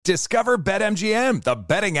Discover BetMGM, the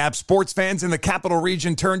betting app sports fans in the capital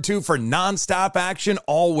region turn to for nonstop action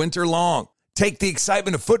all winter long. Take the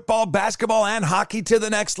excitement of football, basketball, and hockey to the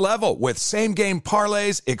next level with same-game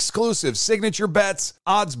parlays, exclusive signature bets,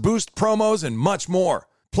 odds boost promos, and much more.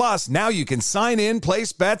 Plus, now you can sign in,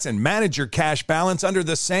 place bets, and manage your cash balance under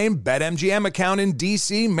the same BetMGM account in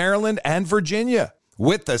D.C., Maryland, and Virginia.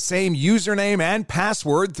 With the same username and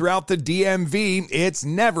password throughout the DMV, it's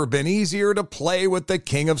never been easier to play with the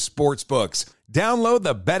king of sportsbooks. Download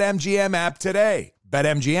the BetMGM app today.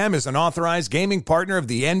 BetMGM is an authorized gaming partner of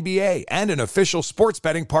the NBA and an official sports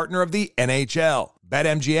betting partner of the NHL.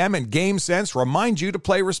 BetMGM and GameSense remind you to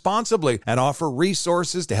play responsibly and offer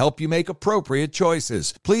resources to help you make appropriate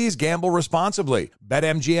choices. Please gamble responsibly.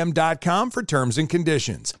 BetMGM.com for terms and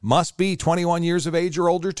conditions. Must be 21 years of age or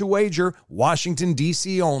older to wager. Washington,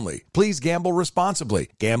 D.C. only. Please gamble responsibly.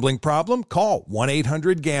 Gambling problem? Call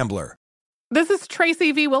 1-800-GAMBLER. This is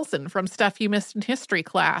Tracy V. Wilson from Stuff You Missed in History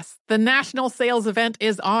class. The national sales event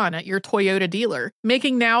is on at your Toyota dealer,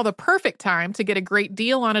 making now the perfect time to get a great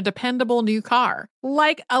deal on a dependable new car.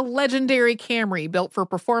 Like a legendary Camry built for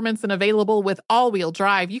performance and available with all-wheel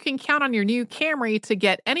drive, you can count on your new Camry to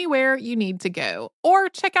get anywhere you need to go. Or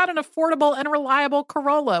check out an affordable and reliable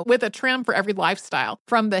Corolla with a trim for every lifestyle.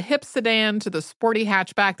 From the hip sedan to the sporty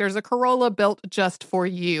hatchback, there's a Corolla built just for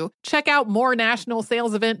you. Check out more national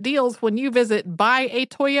sales event deals when you visit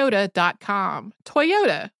buyatoyota.com.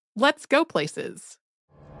 Toyota, let's go places.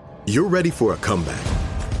 You're ready for a comeback.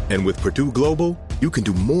 And with Purdue Global, you can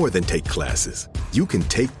do more than take classes. You can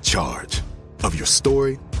take charge of your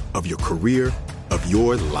story, of your career, of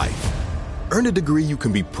your life. Earn a degree you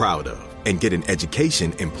can be proud of and get an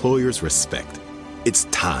education employers respect. It's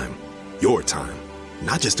time, your time,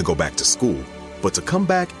 not just to go back to school, but to come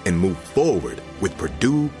back and move forward with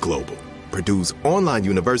Purdue Global, Purdue's online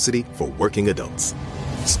university for working adults.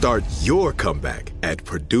 Start your comeback at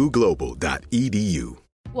purdueglobal.edu.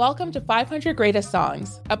 Welcome to 500 Greatest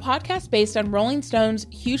Songs, a podcast based on Rolling Stone's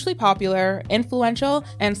hugely popular, influential,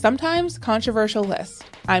 and sometimes controversial list.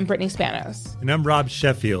 I'm Brittany Spanos. And I'm Rob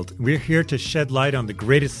Sheffield. We're here to shed light on the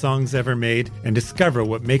greatest songs ever made and discover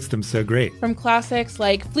what makes them so great. From classics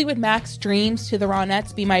like Fleetwood Mac's Dreams to the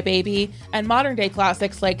Ronettes' Be My Baby, and modern-day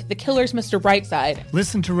classics like The Killers' Mr. Brightside.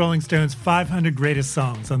 Listen to Rolling Stone's 500 Greatest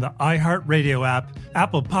Songs on the iHeartRadio app,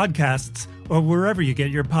 Apple Podcasts, or wherever you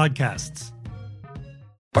get your podcasts.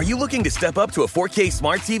 Are you looking to step up to a 4K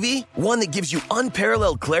smart TV? One that gives you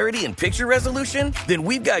unparalleled clarity and picture resolution? Then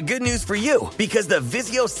we've got good news for you, because the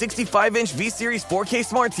Vizio 65-inch V-Series 4K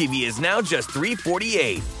smart TV is now just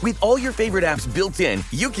 $348. With all your favorite apps built in,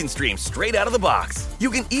 you can stream straight out of the box. You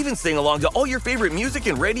can even sing along to all your favorite music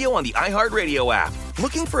and radio on the iHeartRadio app.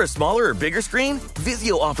 Looking for a smaller or bigger screen?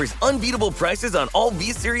 Vizio offers unbeatable prices on all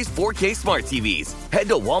V-Series 4K smart TVs. Head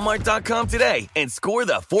to Walmart.com today and score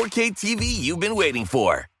the 4K TV you've been waiting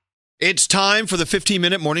for. It's time for the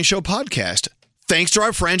 15-Minute Morning Show podcast. Thanks to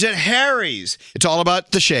our friends at Harry's. It's all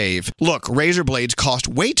about the shave. Look, razor blades cost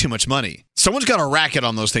way too much money. Someone's got a racket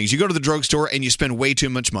on those things. You go to the drugstore and you spend way too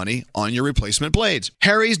much money on your replacement blades.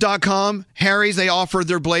 Harrys.com. Harry's, they offer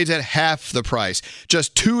their blades at half the price.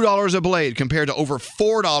 Just $2 a blade compared to over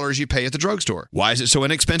 $4 you pay at the drugstore. Why is it so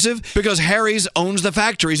inexpensive? Because Harry's owns the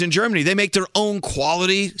factories in Germany. They make their own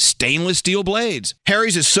quality stainless steel blades.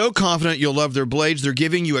 Harry's is so confident you'll love their blades, they're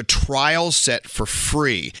giving you a trial set for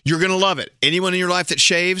free. You're going to love it. Anyone in your life that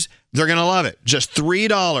shaves, they're going to love it. Just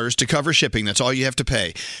 $3 to cover shipping. That's all you have to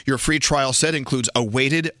pay. Your free trial set includes a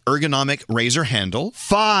weighted ergonomic razor handle,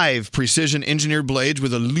 5 precision engineered blades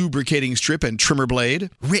with a lubricating strip and trimmer blade,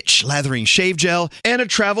 rich lathering shave gel, and a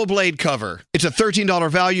travel blade cover. It's a $13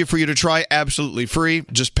 value for you to try absolutely free.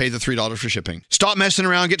 Just pay the $3 for shipping. Stop messing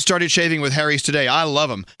around. Get started shaving with Harry's today. I love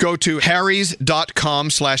them. Go to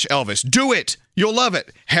harrys.com/Elvis. Do it. You'll love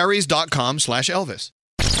it. harrys.com/Elvis.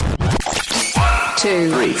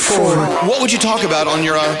 2, 3, 4. What would you talk about on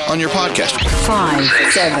your podcast?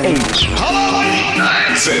 5, 7, 8. Hello,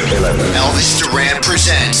 9, 10, 11. Elvis Duran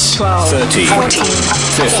presents 12, 13, 14,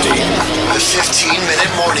 15. the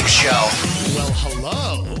 15-Minute Morning Show. Well,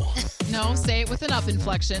 hello. No, say it with an up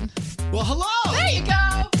inflection. Well, hello. There you go.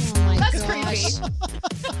 Oh my That's gosh. creepy.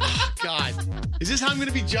 God. Is this how I'm going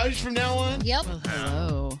to be judged from now on? Yep.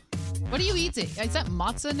 Hello. What are you eating? Is that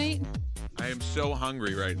matzah, Nate? I am so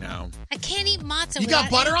hungry right now. I can't eat matzah. You got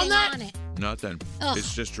without butter on anything that? it. Nothing. Ugh.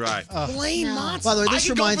 It's just dry. Plain No. matzah. By the way, this I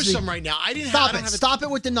could reminds go for me- some right now. I Stop don't it. have Stop it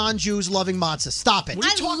with the non-Jews loving matzah. Stop it. What are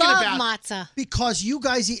you I talking love about? matzah. Because you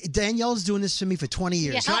guys eat, Danielle's doing this to me for 20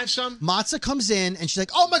 years. Yeah. Can I have some? Matzah comes in and she's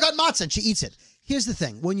like, oh my God, matzah. And she eats it. Here's the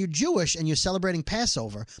thing. When you're Jewish and you're celebrating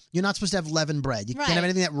Passover, you're not supposed to have leavened bread. You Right. can't have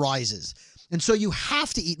anything that rises. And so you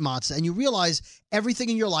have to eat matzah, and you realize everything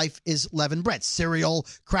in your life is leavened bread. Cereal,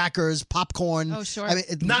 crackers, popcorn. Oh, sure. I mean,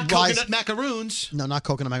 Not coconut macaroons. No, not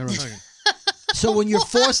coconut macaroons. So when you're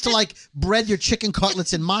forced to like bread your chicken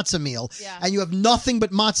cutlets in matzah meal, and you have nothing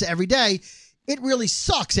but matzah every day, it really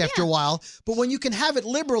sucks after a while. But when you can have it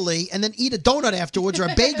liberally and then eat a donut afterwards or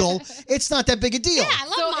a bagel, it's not that big a deal. Yeah, I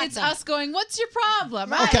love So matzah. it's us going, what's your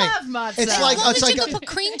problem? Okay. I love matzah. It's like- As long it's as you like can a- put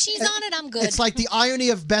cream cheese on it, I'm good. It's like the irony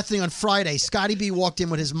of Bethany on Friday. Scotty B walked in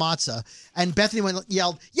with his matzah, and Bethany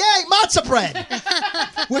yelled, "Yay, matzah bread!"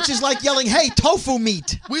 Which is like yelling, "Hey, tofu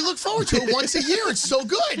meat!" We look forward to it once a year. It's so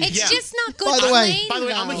good. It's just not good By the way-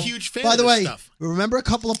 plain, I'm a though. huge fan By of the this way, stuff. remember a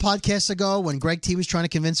couple of podcasts ago when Greg T was trying to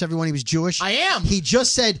convince everyone he was Jewish? I am. He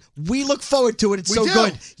just said, "We look forward to it. It's We so do.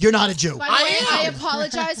 good." You're not a Jew. By the way, I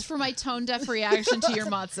apologize for my tone-deaf reaction to your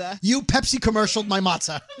matzah. You Pepsi commercialed my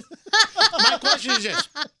matzah. My question is this: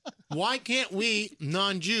 why can't we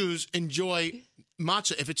non-Jews enjoy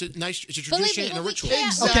matzah if it's a tradition and a ritual?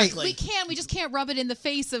 Exactly. We can. We just can't rub it in the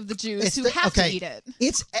face of the Jews It's who the- have to okay. eat it.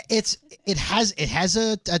 It has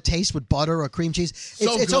a taste with butter or cream cheese.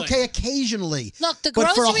 So It's good. okay occasionally. Look, the but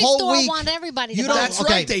for a grocery whole store week, want everybody to you buy don't. it. That's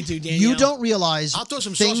okay, right, they do, Danielle. You don't realize I'll throw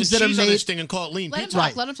some things sausage that are cheese on made. this thing and call it lean Let him pizza.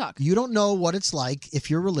 talk. Let him talk. You don't know what it's like if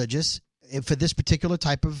you're religious for this particular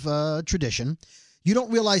type of tradition. You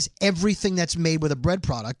don't realize everything that's made with a bread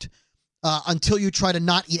product until you try to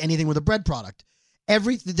not eat anything with a bread product.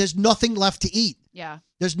 There's nothing left to eat. Yeah,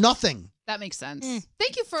 There's nothing. that makes sense.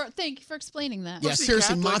 Thank you for explaining that. Yeah,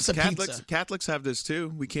 seriously, matzah Catholics, pizza. Catholics have this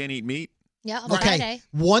too. We can't eat meat. Yeah, on Okay, Friday.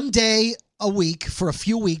 one day a week for a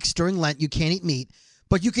few weeks during Lent, you can't eat meat,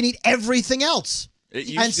 but you can eat everything else. It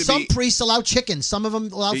used And to some be, priests allow chicken. Some of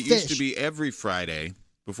them allow it fish. used to be every Friday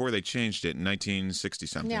before they changed it in 1960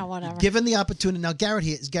 something. Yeah, whatever. Given the opportunity, now Garrett's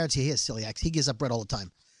here. He has celiac. He gives up bread all the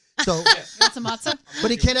time. So, Want some matzah?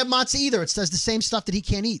 but he can't have matzah either. It does the same stuff that he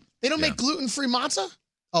can't eat. They don't make gluten-free matzah?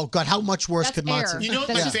 Oh God, how much worse That's could air. matzah? You know what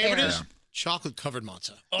That's my just favorite air. is? Chocolate-covered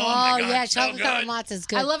matzah. Oh, my God, yeah, so chocolate covered good. matzah is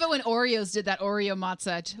good. I love it when Oreos did that Oreo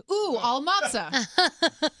matzah. Ooh, all matzah.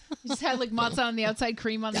 You just had like matzah on the outside,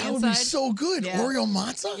 cream on the That would inside. be so good. Yeah. Oreo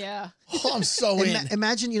matzah? Yeah. Oh, I'm so in.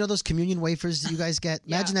 Imagine those communion wafers that you guys get.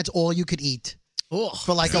 Imagine that's all you could eat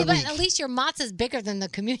for like See, a but week. at least your matzah's bigger than the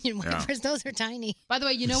communion Yeah. wafers. Those are tiny. By the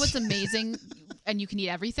way, you know what's amazing, and you can eat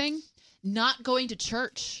everything? Not going to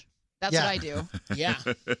church. That's Yeah. what I do. Yeah.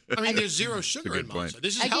 I mean, there's zero sugar in good point. matzah.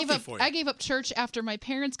 This is I healthy gave up. for you. I gave up church after my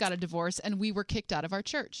parents got a divorce, and we were kicked out of our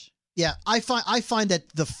church. Yeah, I find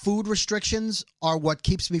that the food restrictions are what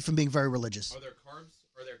keeps me from being very religious. Are there carbs?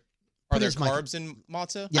 What Are there is, Mike? carbs in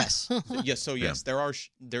matzah? Yes. Yes. So yes,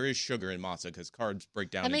 there is sugar in matzah because carbs break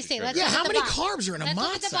down. Let me into see. sugar. Let's Yeah, look at how the many box. carbs are in a Let's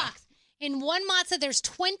look at the matzah? box. In one matzah, there's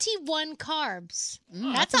 21 carbs.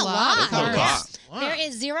 That's That's a lot. of carbs. That's Wow. There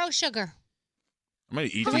is 0 sugar. I'm going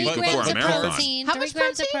to eat 3 these before grams a of marathon. protein. How 3 much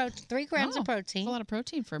grams of protein? 3 grams of That's protein. a lot of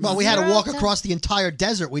protein for Well, matzah. we had to Zero walk to- across the entire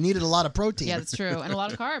desert. We needed a lot of protein. Yeah, that's true, and a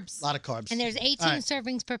lot of carbs. A lot of carbs. And there's 18 All right.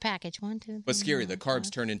 servings per package. 1, 2, 3. But scary, the 4, carbs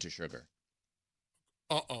 5. turn into sugar.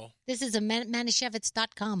 Uh-oh. This is a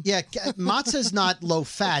Manischewitz.com. Yeah, matzah's not low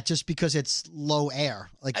fat just because it's low air.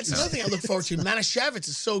 Like That's another thing I look forward to. Manischewitz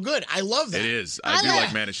is so good. I love that. It is. I do like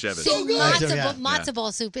Manischewitz. So good. I do, Matzo, yeah. matzo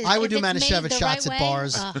ball soup. I would if do it's made Manischewitz the shots right at way,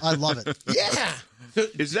 bars. I love it. Yeah.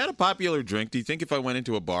 Is that a popular drink? Do you think if I went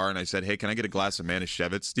into a bar and I said, "Hey, can I get a glass of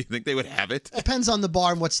Manischewitz?" Do you think they would have it? Depends on the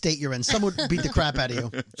bar and what state you're in. Some would beat the crap out of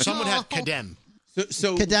you. Some would have Kadem.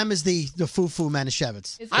 So Kadem is the foo-foo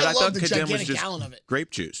Manischewitz. But I thought love the Kadem was gigantic just gallon of it.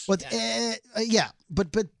 grape juice. But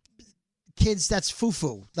but kids, that's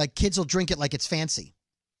foo-foo. Like kids will drink it like it's fancy.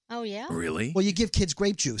 Oh, yeah? Really? Well, you give kids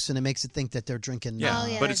grape juice and it makes it think that they're drinking. Yeah, Oh,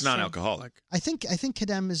 yeah, but that's it's not true. alcoholic. I think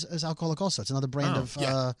Kadem is alcoholic also. It's another brand Oh, of.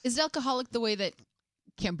 yeah. Is it alcoholic the way that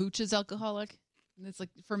kombucha is alcoholic? It's like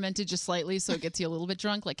fermented just slightly, so it gets you a little bit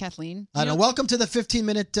drunk, like Kathleen. I don't know. Welcome to the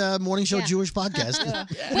 15-minute morning show Yeah. Jewish podcast.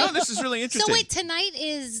 No, this is really interesting. So wait, tonight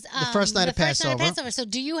is The first night of Passover. So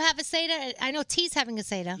do you have a Seder? I know T's having a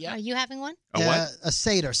Seder. Yeah. Are you having one? A what? A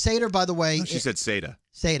Seder. Seder, by the way. No, she said Seda.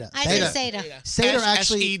 Seder. I say Seder. Seder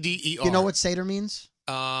actually. S-E-D-E-R. You know what Seder means?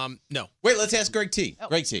 No. wait, let's ask Greg T.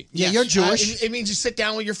 Greg T. Yeah, Yes. you're Jewish. It means you sit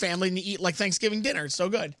down with your family and you eat like Thanksgiving dinner. It's so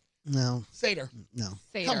good. No, Seder. no.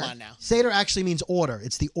 Seder. Come on now. Seder actually means order.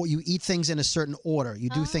 It's you eat things in a certain order.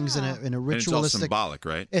 You do things in a And it's all ritualistic. symbolic,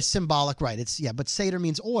 right? It's symbolic, right? But Seder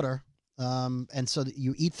means order. And so that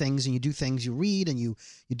you eat things and you do things. You read and you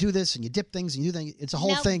do this and you dip things and you do things. It's a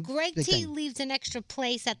whole now, thing. Greg big T thing. leaves an extra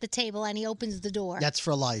place at the table and he opens the door. That's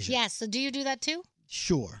for Elijah. Yes. So do you do that too?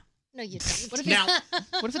 Sure. No, you don't. What if, Now-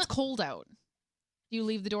 what if it's cold out? Do you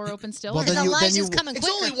leave the door open still? Well, or- then you coming It's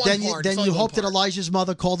only one then you, part. then It's you only one hope that part. Elijah's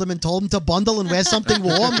mother called him and told him to bundle and wear something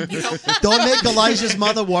warm. Don't make Elijah's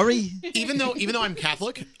mother worry. Even though I'm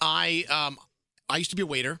Catholic, I used to be a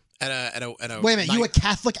waiter at a Wait a minute, you a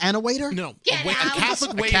Catholic and a waiter? No, a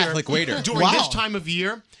Catholic waiter. Catholic waiter. During Wow. this time of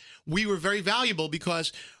year, we were very valuable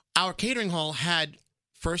because our catering hall had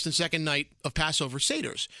first and second night of Passover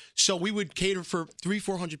Seders. So we would cater for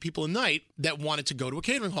 300-400 people a night that wanted to go to a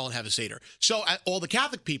catering hall and have a Seder. So all the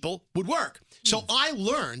Catholic people would work. So I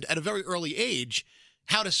learned at a very early age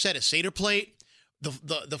how to set a Seder plate.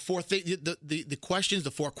 The questions,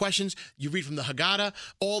 the 4 questions you read from the Haggadah,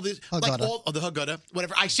 all this, like all of the Haggadah,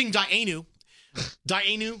 whatever. I sing Da'enu,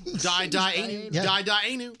 Da'enu, Da'enu,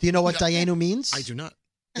 Da'enu. Do you know what Dayenu means? I do not.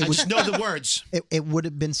 I just know the words. It would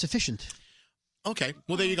have been sufficient. Okay,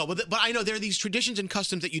 well there you go. But I know there are these traditions and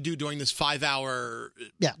customs that you do during this 5-hour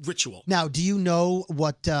ritual. Now, do you know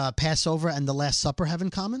what Passover and the Last Supper have in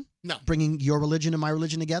common? No. Bringing your religion and my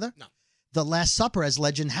religion together? No. The Last Supper, as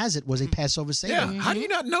legend has it, was a Passover Seder. Yeah, how do you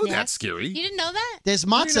not know that, Scary? You didn't know that? There's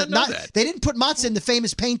How do you matzah. not know that? They didn't put matzah in the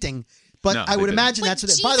famous painting, but No, I they would didn't. imagine But that's what.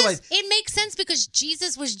 Jesus, By the way, it makes sense because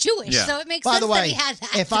Jesus was Jewish, Yeah. so it makes by sense the that way, he had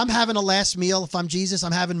that. if I'm having a last meal, if I'm Jesus,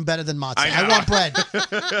 I'm having better than matzah. I I, know. want bread.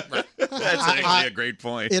 That's actually a great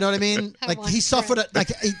point. You know what I mean? I Like want he suffered,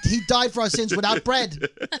 he died for our sins without bread.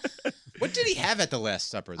 What did he have at the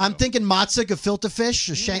Last Supper? Though? I'm thinking matzah, gefilte fish,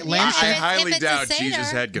 lamb I shank. highly if it's a doubt Seder.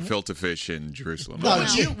 Jesus had gefilte fish in Jerusalem. No,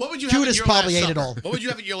 What would you have Judas at your probably last ate it supper? all. What would you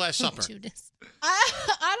have at your last supper? Judas.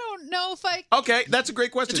 I don't know if I Okay, that's a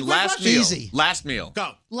great question. It's a great Last question. meal. Easy. Last meal.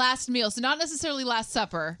 Go. last meal. So not necessarily Last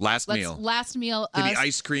Supper. Last meal. Last meal. Maybe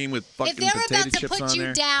ice cream with fucking If they're potato about to chips put on you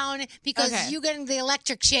there. down because Okay. you get in the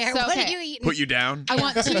electric chair, So, what are okay. you eating? Put you down. I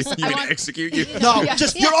want two. You I can want, execute you. No, Yeah.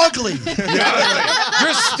 just you're ugly.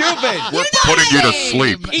 You're stupid. We're putting you to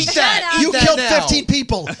sleep. Eat that. You Eat that killed now. 15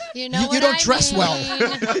 people. You know what don't I dress mean. well.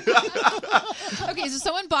 okay, so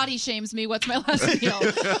someone body shames me. What's my last meal?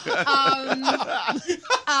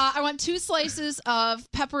 I want 2 slices of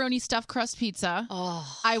pepperoni stuffed crust pizza. Oh.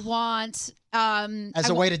 I want As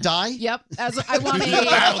a way to die? Yep. I want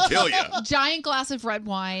That'll kill you. a giant glass of red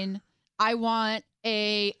wine. I want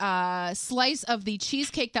a slice of the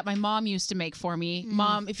cheesecake that my mom used to make for me.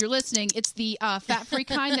 Mom, if you're listening, it's the fat-free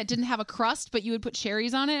kind that didn't have a crust, but you would put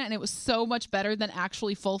cherries on it, and it was so much better than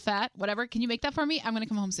actually full fat. Whatever. Can you make that for me? I'm going to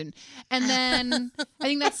come home soon. And then I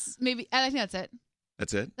think that's it.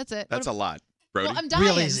 That's it? That's it. That's a lot, Brody. Well, I'm dying,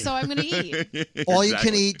 Real easy. so I'm going to eat. All you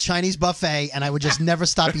can eat Chinese buffet, and I would just never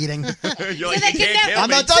stop eating. You're like, they you can can't never- kill I'm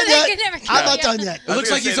me. not done So they yet. can never I'm kill not you. done yet. It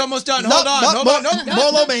looks like he's almost done. No, Hold on. Hold on.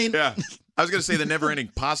 Molo main. Yeah. I was going to say the never-ending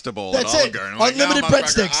pasta bowl That's at it. Oliver. And I'm like, Unlimited no,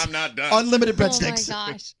 motherfucker, breadsticks. I'm not done. Unlimited Oh my breadsticks.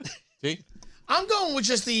 gosh. See? I'm going with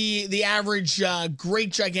just the average,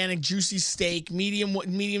 great, gigantic, juicy steak,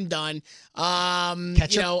 medium done.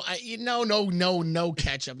 Ketchup? No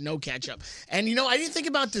ketchup, no ketchup. And I didn't think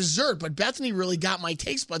about dessert, but Bethany really got my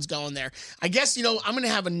taste buds going there. I guess I'm going to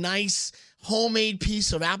have a nice homemade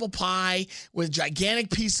piece of apple pie with a gigantic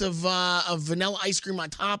piece of vanilla ice cream on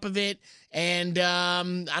top of it, and I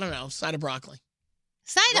don't know, side of broccoli.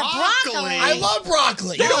 Side of broccoli. I love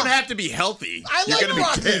broccoli. You don't have to be healthy. I You're like gonna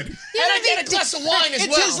broccoli. be good. And I get a glass of wine as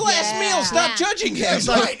It's well. his last meal. Stop judging him. That's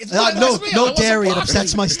right. It's my No, last meal. I no want some dairy. It broccoli.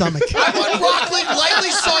 upsets my stomach. I want broccoli lightly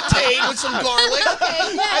sauteed with some garlic.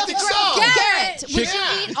 I think so. Garrett, would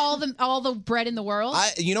Chicken- you eat all the bread in the world?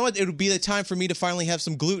 You know what? It would be the time for me to finally have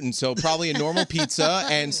some gluten. So probably a normal pizza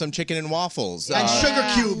and some chicken and waffles And sugar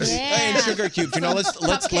cubes. And sugar cubes.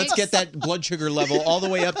 Let's get that blood sugar level all the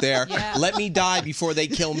way up there. Yeah. Let me die before they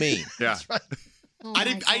kill me. Yeah. I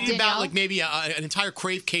did Danielle? about like maybe an entire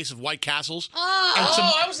crave case of White Castles. Oh, and some,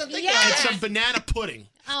 I wasn't thinking and of some that. banana pudding.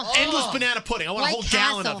 Oh. Endless banana pudding. I want White a whole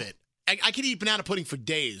gallon Castle. of it. I could eat banana pudding for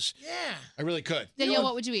days. Yeah. I really could. Danielle,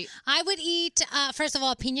 what would you eat? I would eat, first of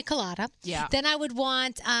all, a pina colada. Yeah. Then I would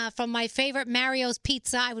want, from my favorite Mario's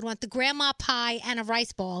Pizza, I would want the grandma pie and a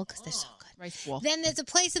rice ball because they're so good. Rice bowl. Then there's a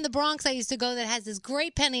place in the Bronx I used to go that has this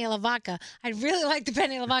great penne alla vodka. I really like the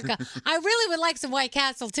penne alla vodka. I really would like some White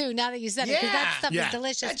Castle too. Now that you said it, because that stuff is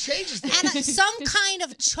delicious. That changes things. And some kind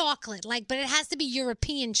of chocolate, but it has to be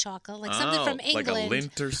European chocolate, like something from England. Like a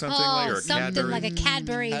Lindt or something, or a something Cadbury. like a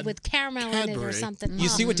Cadbury with caramel in it or something. You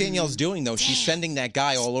see what Danielle's doing, though? She's sending that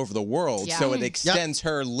guy all over the world, Yeah. so it extends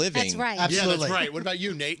her living. That's right. Yeah, Absolutely. that's right. What about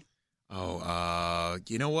you, Nate? Oh,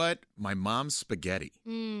 you know what? My mom's spaghetti.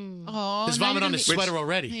 Oh, There's vomit on his sweater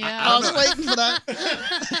already. Yeah. I was waiting for that.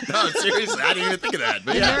 No, seriously, I didn't even think of that.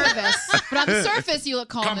 But You're yeah. nervous, but on the surface you look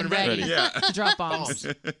calm and ready Yeah. to drop bombs.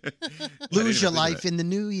 Lose your life in the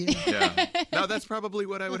new year. Yeah. No, that's probably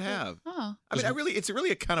what I would have. Oh. I mean, it's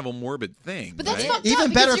really a kind of a morbid thing. But that's right? fucked Even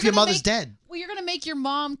up better because if you're your gonna mother's dead. Well, you're gonna make your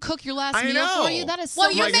mom cook your last I meal know. for you. That is so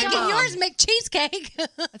Well, you're fucked making up. yours make cheesecake.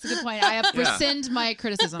 That's a good point. I rescind my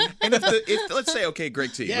criticism. And if let's say, okay,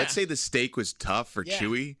 Greg T, Yeah. let's say the steak was tough or Yeah.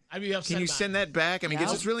 chewy. I'd be upset Can you about send that back? I mean,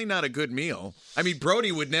 because Yeah. it's really not a good meal. I mean,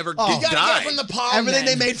 Brody would never Oh. You gotta die. get it from the palm. Everything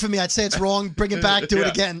then. they made for me, I'd say it's wrong. Bring it back. Do it Yeah.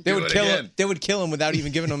 again. They Do would it kill again. him. They would kill him without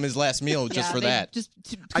even giving him his last meal just for that. Just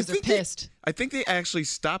because they're pissed. I think they actually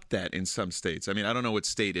stopped that in some states. I mean, I don't know what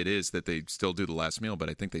state it is that they still do the last meal, but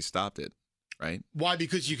I think they stopped it. Right? Why?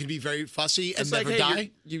 Because you can be very fussy and It's like, never hey,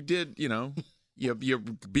 die? you did, you're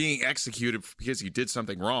being executed because you did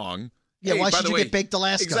something wrong. Yeah, Hey, why by should the you way- get baked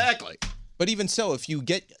Alaska? Exactly. But even so, if you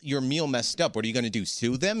get your meal messed up, what are you going to do?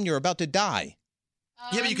 Sue them? You're about to die.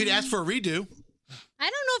 Yeah, but you could ask for a redo. I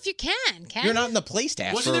don't know if you can. You're not in the place to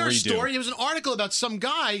ask Wasn't for there a a redo. story? There was an article about some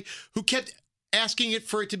guy who kept asking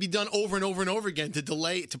for it to be done over and over and over again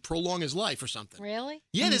to prolong his life or something. Really?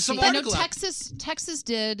 Yeah, there's some I know article out. Texas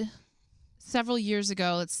did several years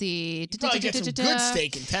ago. Let's see. You probably get some good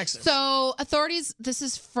steak in Texas. So authorities, this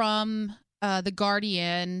is from The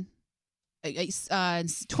Guardian,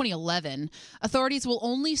 2011. Authorities will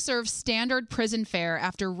only serve standard prison fare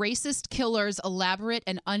after racist killer's elaborate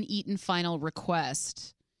and uneaten final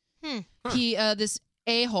request. He, this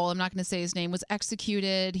a-hole, I'm not going to say his name, was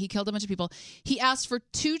executed. He killed a bunch of people. He asked for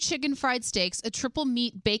 2 chicken fried steaks, a triple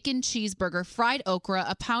meat bacon cheeseburger, fried okra,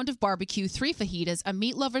 a pound of barbecue, 3 fajitas, a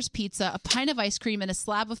meat lover's pizza, a pint of ice cream, and a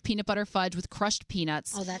slab of peanut butter fudge with crushed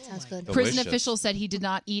peanuts. Oh, that sounds good. Prison Delicious. officials said he did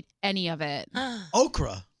not eat any of it.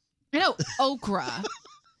 Okra. I know, okra.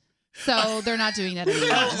 So they're not doing that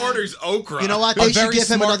anymore. Who orders okra? You know what? A They should very give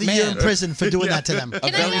him smart another year in man. prison for doing that to them. A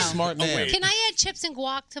Can I very know? smart man. Can I add chips and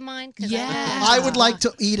guac to mine? 'Cause Yeah. I would like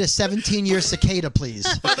to eat a 17-year cicada, please.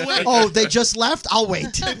 Oh, they just left? I'll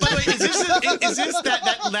wait. By the way, is this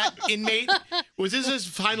that inmate? Was this his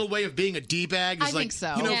final way of being a D-bag? I He's think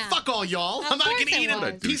so. You know, Yeah. fuck all y'all. Of I'm not course going to it eat was.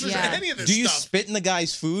 a piece of Yeah. any of this Do you stuff. spit in the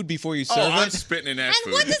guy's food before you Oh, serve I'm it? spitting in ass And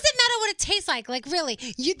food. what does it matter what it tastes like? Like, really,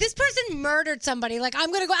 this person murdered somebody. Like, I'm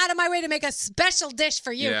going to go out of my way to make a special dish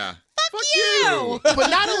for you. Yeah. Fuck you. But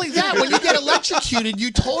not only that, when you get electrocuted,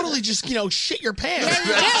 you totally just, shit your pants.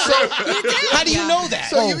 How do you know that?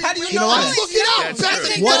 So you, How do you you know know what? that? Look it up. That's That's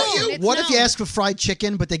true. they What, tell you. It's what if you known. ask for fried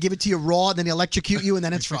chicken, but they give it to you raw, and then they electrocute you, and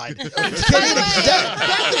then it's fried? It's By the kidding. way, It's dead.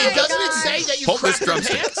 Bethany, doesn't it say that you Hold crack this your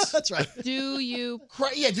drumstick. pants? That's right. do you?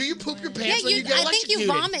 Yeah, do you poop your Yeah, pants when you get I think you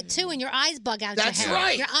electrocuted? vomit too, and your eyes bug out. That's your hair.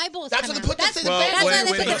 right. Your eyeballs. That's come what they out. put the That's, thing- Well, that's why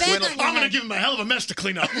they wait, put the wait, band wait, on your I'm going to head. give him a hell of a mess to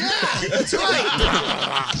clean up. That's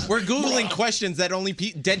right. We're Googling questions that only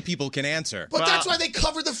dead people can answer. But that's why they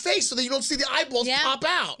cover the face so that you don't see the eyeballs Yeah. pop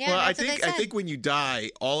out. Yeah, Well, I that's what they think said. when you die,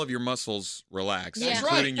 all of your muscles relax, That's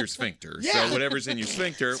including right. your sphincter. Yeah. So whatever's in your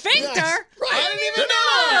sphincter. Sphincter? Right. I didn't even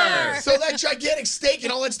know. So that gigantic steak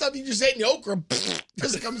and all that stuff you just ate in the okra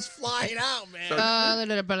just comes flying out, man. The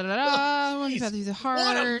heart.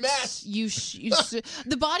 What a mess.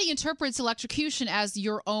 The body interprets electrocution as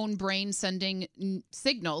your own brain sending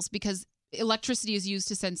signals because electricity is used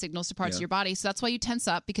to send signals to parts of your body. So that's why you tense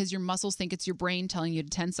up, because your muscles think it's your brain telling you to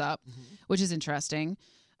tense up, which is interesting.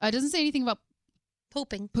 It doesn't say anything about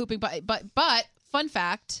Pooping. but fun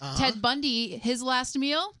fact, Ted Bundy, his last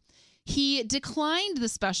meal, he declined the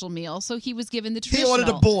special meal, so he was given the He traditional. ordered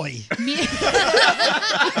a boy.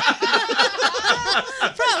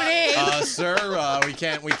 Brody. Sir, we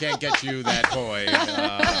can't get you that toy.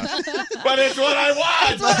 But it's what I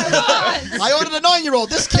want. I ordered a 9-year-old.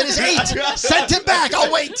 This kid is 8. Send him back.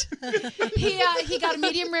 I'll wait. He got a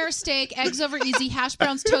medium rare steak, eggs over easy, hash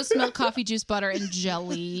browns, toast, milk, coffee, juice, butter, and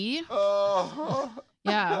jelly.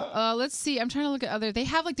 Yeah. Let's see. I'm trying to look at other. They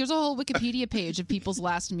have there's a whole Wikipedia page of people's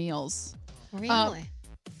last meals. Really?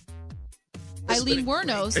 Eileen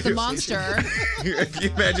Wuornos, the monster. Can you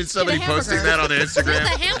imagine somebody Get a hamburger. posting that on Instagram?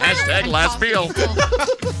 With a hamburger? Hashtag And last coffee. meal.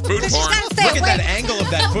 Food She's porn. got to stay Look at that awake. angle of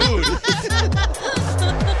that food.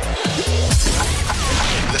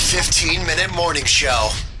 The 15-Minute Morning Show.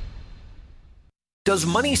 Does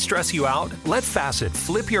money stress you out? Let Facet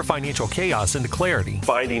flip your financial chaos into clarity.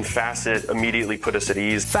 Finding Facet immediately put us at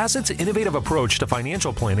ease. Facet's innovative approach to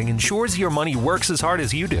financial planning ensures your money works as hard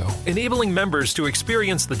as you do, enabling members to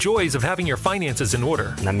experience the joys of having your finances in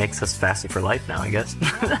order. And that makes us Facet for life now, I guess.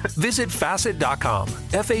 Visit Facet.com,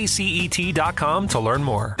 FACET.com to learn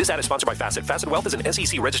more. This ad is sponsored by Facet. Facet Wealth is an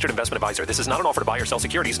SEC registered investment advisor. This is not an offer to buy or sell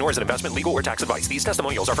securities, nor is it investment, legal, or tax advice. These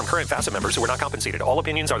testimonials are from current Facet members who are not compensated. All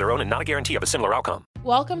opinions are their own and not a guarantee of a similar outcome.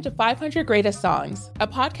 Welcome to 500 Greatest Songs, a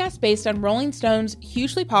podcast based on Rolling Stone's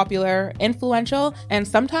hugely popular, influential, and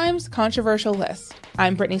sometimes controversial list.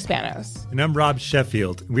 I'm Brittany Spanos. And I'm Rob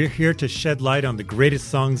Sheffield. We're here to shed light on the greatest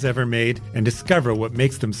songs ever made and discover what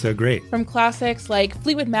makes them so great. From classics like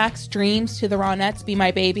Fleetwood Mac's Dreams to the Ronettes' Be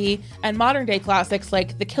My Baby, and modern-day classics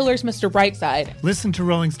like The Killers' Mr. Brightside. Listen to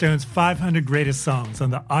Rolling Stone's 500 Greatest Songs on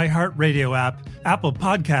the iHeartRadio app, Apple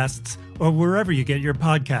Podcasts, or wherever you get your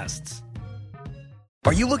podcasts.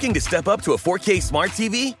 Are you looking to step up to a 4K smart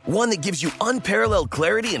TV? One that gives you unparalleled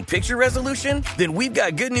clarity and picture resolution? Then we've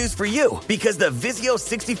got good news for you, because the Vizio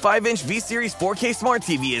 65-inch V-Series 4K smart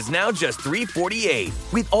TV is now just $348.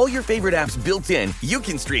 With all your favorite apps built in, you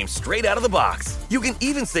can stream straight out of the box. You can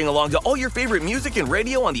even sing along to all your favorite music and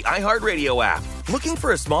radio on the iHeartRadio app. Looking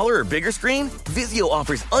for a smaller or bigger screen? Vizio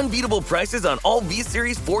offers unbeatable prices on all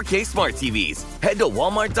V-Series 4K smart TVs. Head to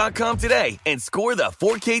Walmart.com today and score the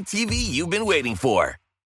 4K TV you've been waiting for.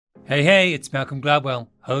 Hey, it's Malcolm Gladwell,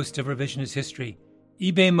 host of Revisionist History.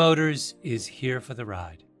 eBay Motors is here for the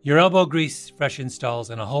ride. Your elbow grease, fresh installs,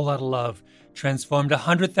 and a whole lot of love transformed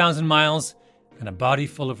 100,000 miles and a body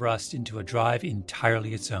full of rust into a drive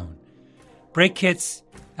entirely its own. Brake kits,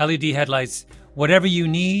 LED headlights, whatever you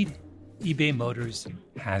need, eBay Motors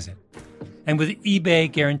has it. And with eBay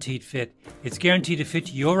Guaranteed Fit, it's guaranteed to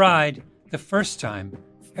fit your ride the first time,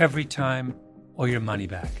 every time, or your money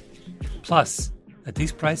back. Plus, at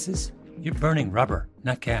these prices, you're burning rubber,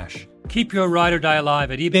 not cash. Keep your ride or die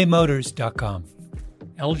alive at ebaymotors.com.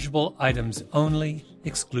 Eligible items only.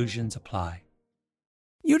 Exclusions apply.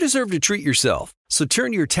 You deserve to treat yourself, so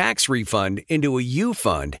turn your tax refund into a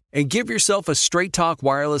U-Fund and give yourself a Straight Talk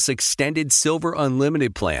Wireless Extended Silver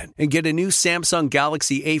Unlimited plan and get a new Samsung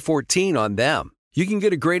Galaxy A14 on them. You can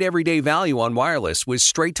get a great everyday value on wireless with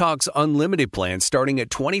Straight Talk's Unlimited plan starting at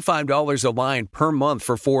 $25 a line per month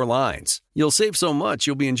for 4 lines. You'll save so much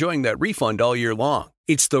you'll be enjoying that refund all year long.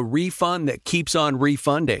 It's the refund that keeps on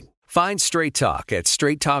refunding. Find Straight Talk at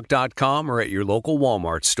straighttalk.com or at your local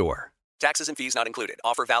Walmart store. Taxes and fees not included.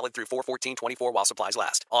 Offer valid through 4/14/24 while supplies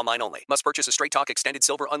last. Online only. Must purchase a Straight Talk Extended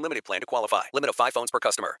Silver Unlimited plan to qualify. Limit of 5 phones per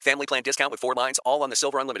customer. Family plan discount with 4 lines, all on the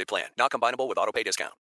Silver Unlimited plan. Not combinable with autopay discount.